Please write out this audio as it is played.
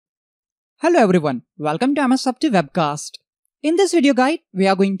Hello everyone, welcome to MS Webcast. In this video guide, we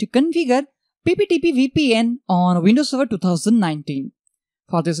are going to configure PPTP VPN on Windows Server 2019.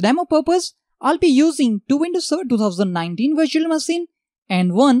 For this demo purpose, I'll be using two Windows Server 2019 virtual machine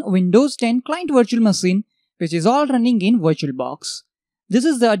and one Windows 10 client virtual machine, which is all running in VirtualBox. This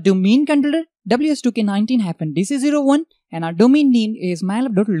is the domain controller ws2k19-dc01 and our domain name is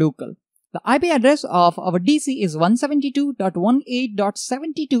mylab.local. The IP address of our DC is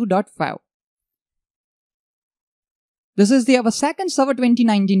 172.18.72.5. This is our second Server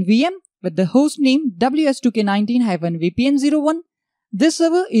 2019 VM with the host name ws2k19-vpn01. This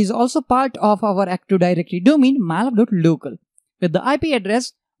server is also part of our Active Directory domain mylab.local with the IP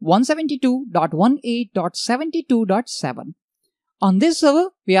address 172.18.72.7. On this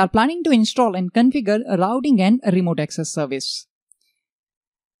server, we are planning to install and configure a routing and a remote access service.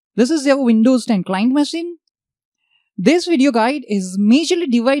 This is our Windows 10 client machine. This video guide is majorly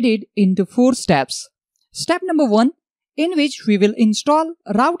divided into 4 steps. Step number 1, in which we will install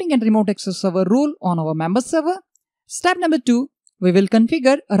routing and remote access server role on our member server. Step number 2, we will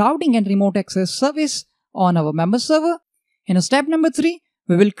configure routing and remote access service on our member server. In step number 3,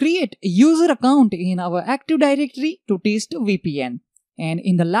 we will create a user account in our Active Directory to test VPN. And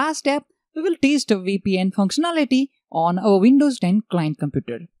in the last step, we will test VPN functionality on our Windows 10 client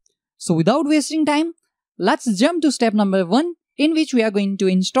computer. So without wasting time, let's jump to step number 1, in which we are going to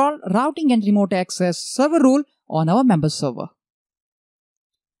install routing and remote access server role on our member server.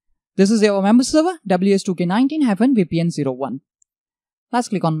 This is our member server ws2k19-vpn01. Let's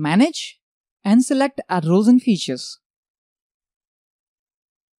click on Manage and select Add Roles and Features.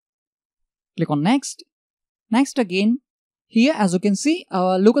 Click on Next. Next again. Here, as you can see,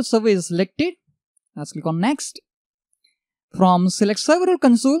 our local server is selected. Let's click on Next. From Select Server Role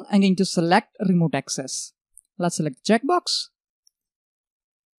console, I'm going to select Remote Access. Let's select the checkbox.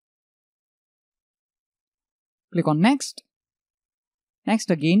 Click on Next. Next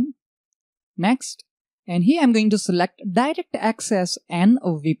again. Next. And here I'm going to select Direct Access and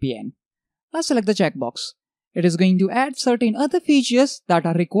VPN. Let's select the checkbox. It is going to add certain other features that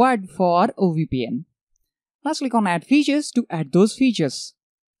are required for VPN. Let's click on Add Features to add those features.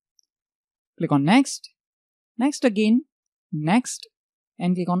 Click on Next. Next again. Next.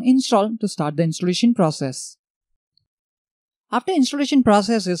 And click on Install to start the installation process. After installation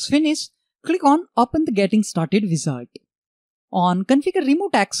process is finished, click on Open the Getting Started wizard. On Configure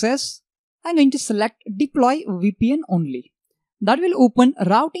Remote Access, I'm going to select Deploy VPN only. That will open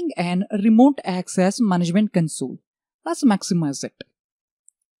Routing and Remote Access Management console. Let's maximize it.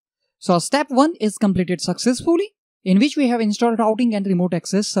 So step 1 is completed successfully, in which we have installed Routing and Remote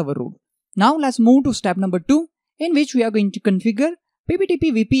Access server role. Now let's move to step number 2, in which we are going to configure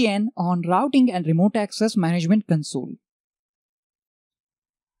PPTP VPN on Routing and Remote Access Management console.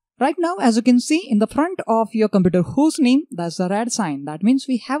 Right now, as you can see in the front of your computer host name, that's the red sign. That means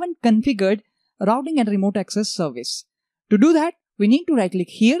we haven't configured Routing and Remote Access service. To do that, we need to right click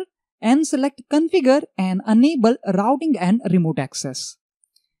here and select Configure and enable Routing and Remote Access.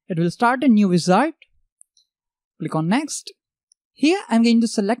 It will start a new wizard. Click on Next. Here I'm going to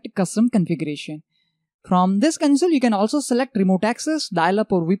select Custom Configuration. From this console, you can also select Remote Access,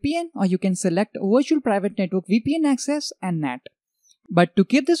 Dial-Up or VPN, or you can select Virtual Private Network VPN Access and NAT. But to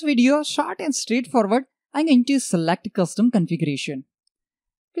keep this video short and straightforward, I'm going to select Custom Configuration.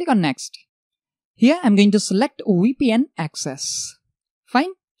 Click on Next. Here I'm going to select VPN Access.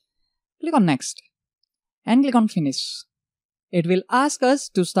 Fine. Click on Next. And click on Finish. It will ask us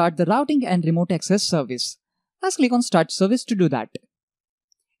to start the Routing and Remote Access service. Let's click on Start Service to do that.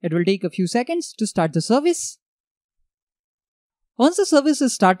 It will take a few seconds to start the service. Once the service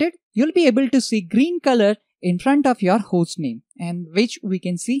is started, you'll be able to see green color in front of your host name, and which we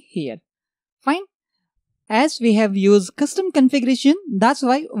can see here. Fine. As we have used custom configuration, that's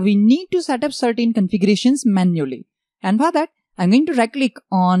why we need to set up certain configurations manually. And for that, I'm going to right click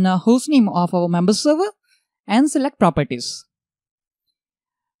on host name of our member server and select Properties.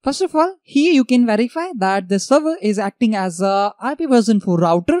 First of all, here you can verify that the server is acting as a IPv4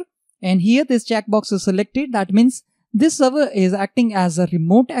 router, and here this checkbox is selected. That means this server is acting as a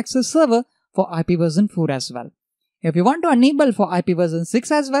remote access server for IPv4 as well. If you want to enable for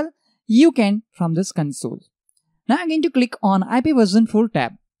IPv6 as well, you can from this console. Now I'm going to click on IPv4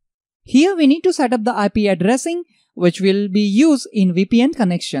 tab. Here we need to set up the IP addressing which will be used in VPN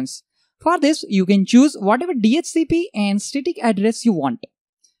connections. For this, you can choose whatever DHCP and static address you want.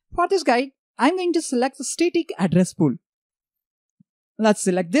 For this guide, I'm going to select the static address pool. Let's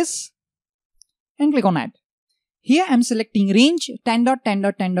select this and click on Add. Here I'm selecting range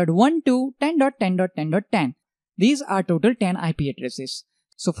 10.10.10.1 to 10.10.10.10. These are total 10 IP addresses.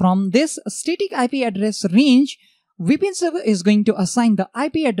 So from this static IP address range, VPN server is going to assign the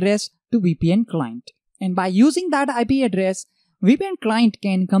IP address to VPN client. And by using that IP address, VPN client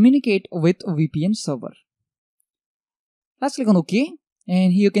can communicate with VPN server. Let's click on OK.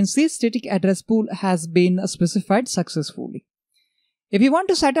 And here you can see static address pool has been specified successfully. If you want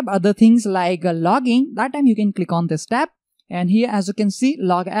to set up other things like logging, that time you can click on this tab. And here, as you can see,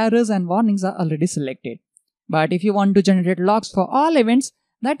 log errors and warnings are already selected. But if you want to generate logs for all events,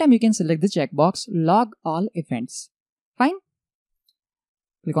 that time you can select the checkbox log all events. Fine.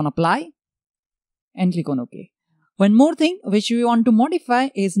 Click on apply and click on OK. One more thing which we want to modify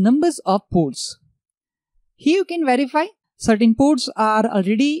is numbers of ports. Here you can verify certain ports are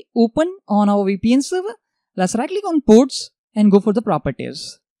already open on our VPN server. Let's right click on ports and go for the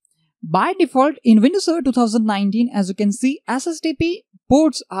properties. By default in Windows Server 2019, as you can see, SSTP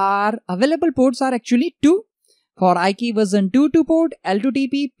ports are available. Ports are actually 2. For IKEY version 2 port,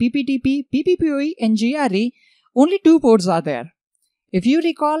 L2TP, PPTP, PPPoE and GRE, only 2 ports are there. If you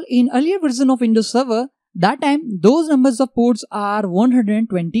recall, in earlier version of Windows Server, that time those numbers of ports are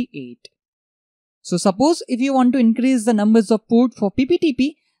 128. So suppose if you want to increase the numbers of port for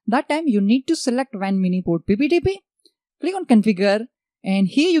PPTP, that time you need to select WAN mini port PPTP, click on configure, and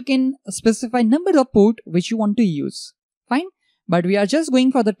here you can specify number of port which you want to use. Fine. But we are just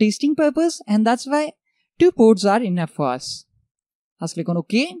going for the testing purpose, and that's why 2 ports are enough for us. Let's click on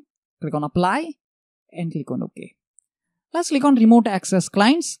OK, click on apply and click on OK. Let's click on remote access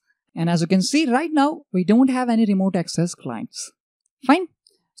clients. And as you can see right now, we don't have any remote access clients. Fine.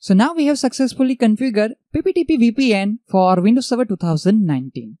 So now we have successfully configured PPTP VPN for Windows Server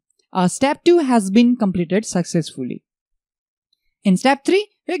 2019. Our step 2 has been completed successfully. In step 3,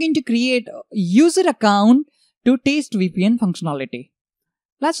 we are going to create a user account to test VPN functionality.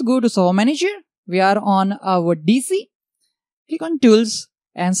 Let's go to Server Manager. We are on our DC. Click on Tools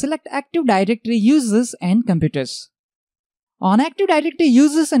and select Active Directory Users and Computers. On Active Directory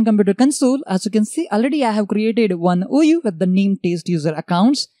Users and Computer Console, as you can see, already I have created one OU with the name Test User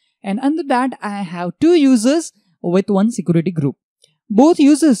Accounts, and under that I have 2 users with 1 security group. Both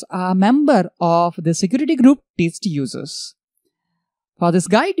users are member of the security group Test Users. For this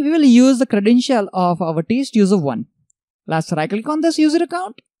guide, we will use the credential of our Test User 1. Let's right click on this user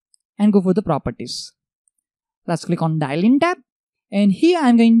account and go for the properties. Let's click on Dial In tab, and here I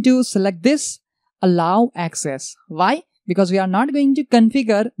am going to select this Allow Access. Why? Because we are not going to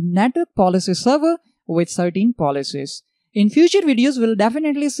configure network policy server with certain policies. In future videos, we'll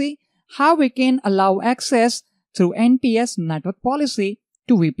definitely see how we can allow access through NPS network policy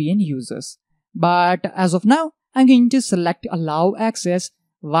to VPN users. But as of now, I'm going to select Allow Access.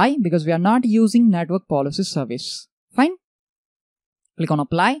 Why? Because we are not using network policy service. Fine. Click on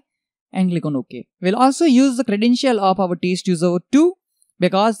Apply and click on OK. We'll also use the credential of our Test User 2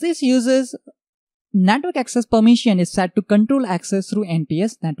 because this user's network access permission is set to control access through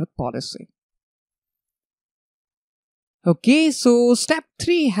NPS network policy. Okay, so step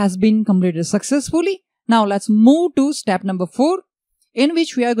 3 has been completed successfully. Now let's move to step number 4, in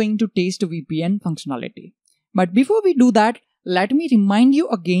which we are going to test VPN functionality. But before we do that, let me remind you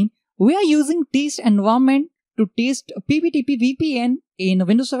again, we are using test environment to test PPTP VPN in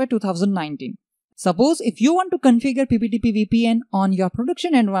Windows Server 2019. Suppose if you want to configure PPTP VPN on your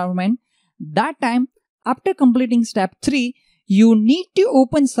production environment, that time, after completing step 3, you need to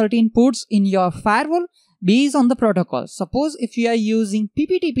open certain ports in your firewall based on the protocol. Suppose if you are using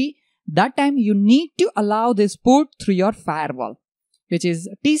PPTP, that time you need to allow this port through your firewall, which is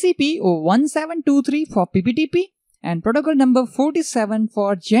TCP 1723 for PPTP and protocol number 47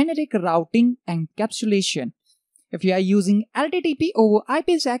 for generic routing encapsulation. If you are using LTTP over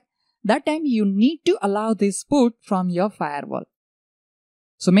IPsec, that time you need to allow this port from your firewall.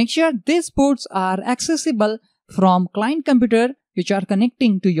 So make sure these ports are accessible from client computer which are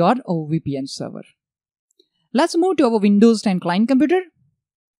connecting to your VPN server. Let's move to our Windows 10 client computer.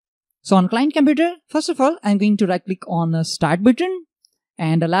 So on client computer, first of all, I'm going to right click on the Start button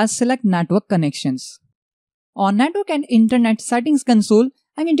and let's select Network Connections. On Network and Internet Settings console,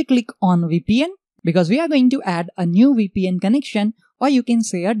 I'm going to click on VPN because we are going to add a new VPN connection, or you can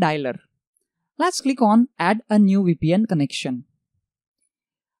say a dialer. Let's click on Add a new VPN connection.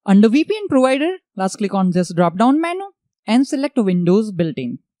 Under VPN provider, let's click on this drop-down menu and select Windows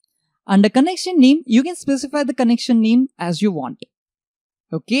built-in. Under connection name, you can specify the connection name as you want.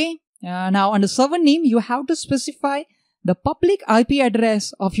 Okay. Now under server name, you have to specify the public IP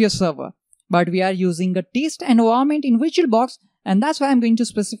address of your server. But we are using a test environment in VirtualBox, and that's why I'm going to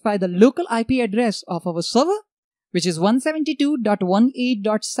specify the local IP address of our server, which is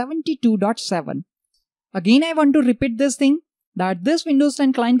 172.18.72.7. Again, I want to repeat this thing. that this Windows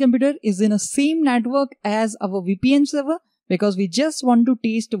 10 client computer is in the same network as our VPN server because we just want to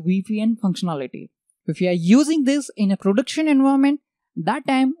test VPN functionality. If you are using this in a production environment, that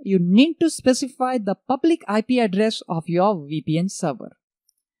time you need to specify the public IP address of your VPN server.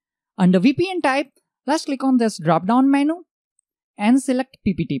 Under VPN type, let's click on this drop-down menu and select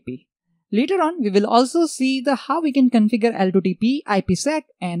PPTP. Later on, we will also see how we can configure L2TP, IPsec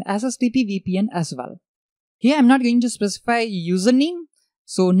and SSTP VPN as well. Here I'm not going to specify username,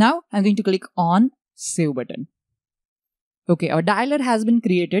 so now I'm going to click on Save button. Okay, our dialer has been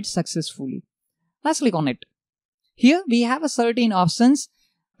created successfully. Let's click on it. Here we have a certain options.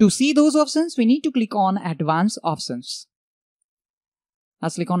 To see those options, we need to click on Advanced Options.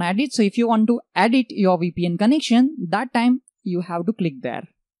 Let's click on Edit. So if you want to edit your VPN connection, that time you have to click there.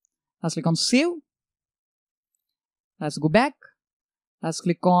 Let's click on Save. Let's go back. Let's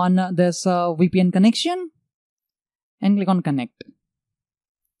click on this VPN connection and click on Connect.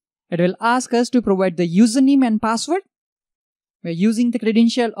 It will ask us to provide the username and password. We're using the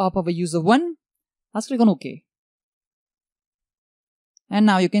credential of our user 1. Let's click on OK. And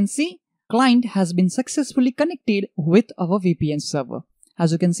now you can see client has been successfully connected with our VPN server.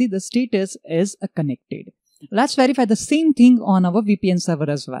 As you can see, the status is connected. Let's verify the same thing on our VPN server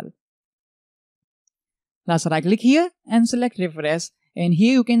as well. Let's right click here and select refresh. And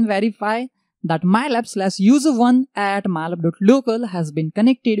here you can verify that mylab/user1 at mylab.local has been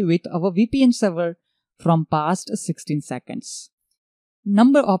connected with our VPN server from past 16 seconds.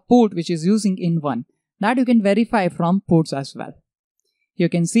 Number of port which is using in one, that you can verify from ports as well. You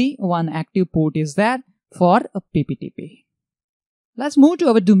can see one active port is there for a PPTP. Let's move to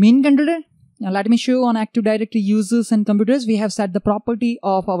our domain controller. Now let me show on Active Directory users and computers. We have set the property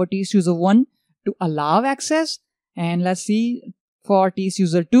of our test user 1 to allow access, and let's see for test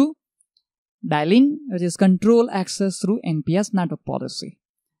user 2 dial-in, which is control access through NPS network policy.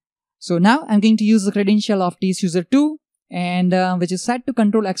 So now I'm going to use the credential of test user 2 and which is set to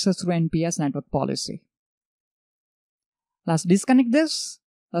control access through NPS network policy. Let's disconnect this.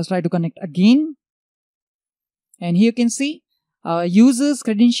 Let's try to connect again. And here you can see user's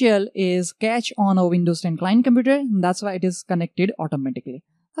credential is cached on our Windows 10 client computer. That's why it is connected automatically.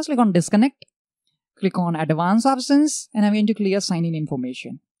 Let's click on disconnect. Click on advanced options and I'm going to clear sign-in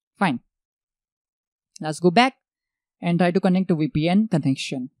information. Fine. Let's go back and try to connect to VPN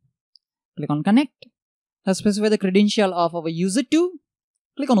connection. Click on connect. Let's specify the credential of our user 2.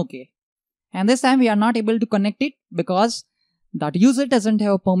 Click on OK. And this time we are not able to connect it because that user doesn't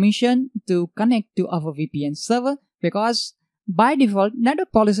have permission to connect to our VPN server, because by default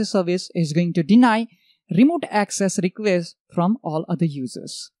network policy service is going to deny remote access requests from all other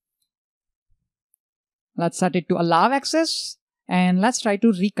users. Let's set it to allow access and let's try to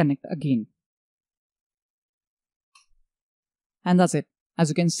reconnect again. And that's it. As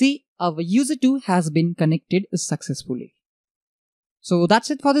you can see, our user 2 has been connected successfully. So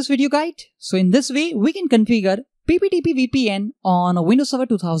that's it for this video guide. So in this way, we can configure PPTP VPN on Windows Server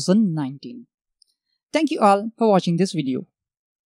 2019. Thank you all for watching this video.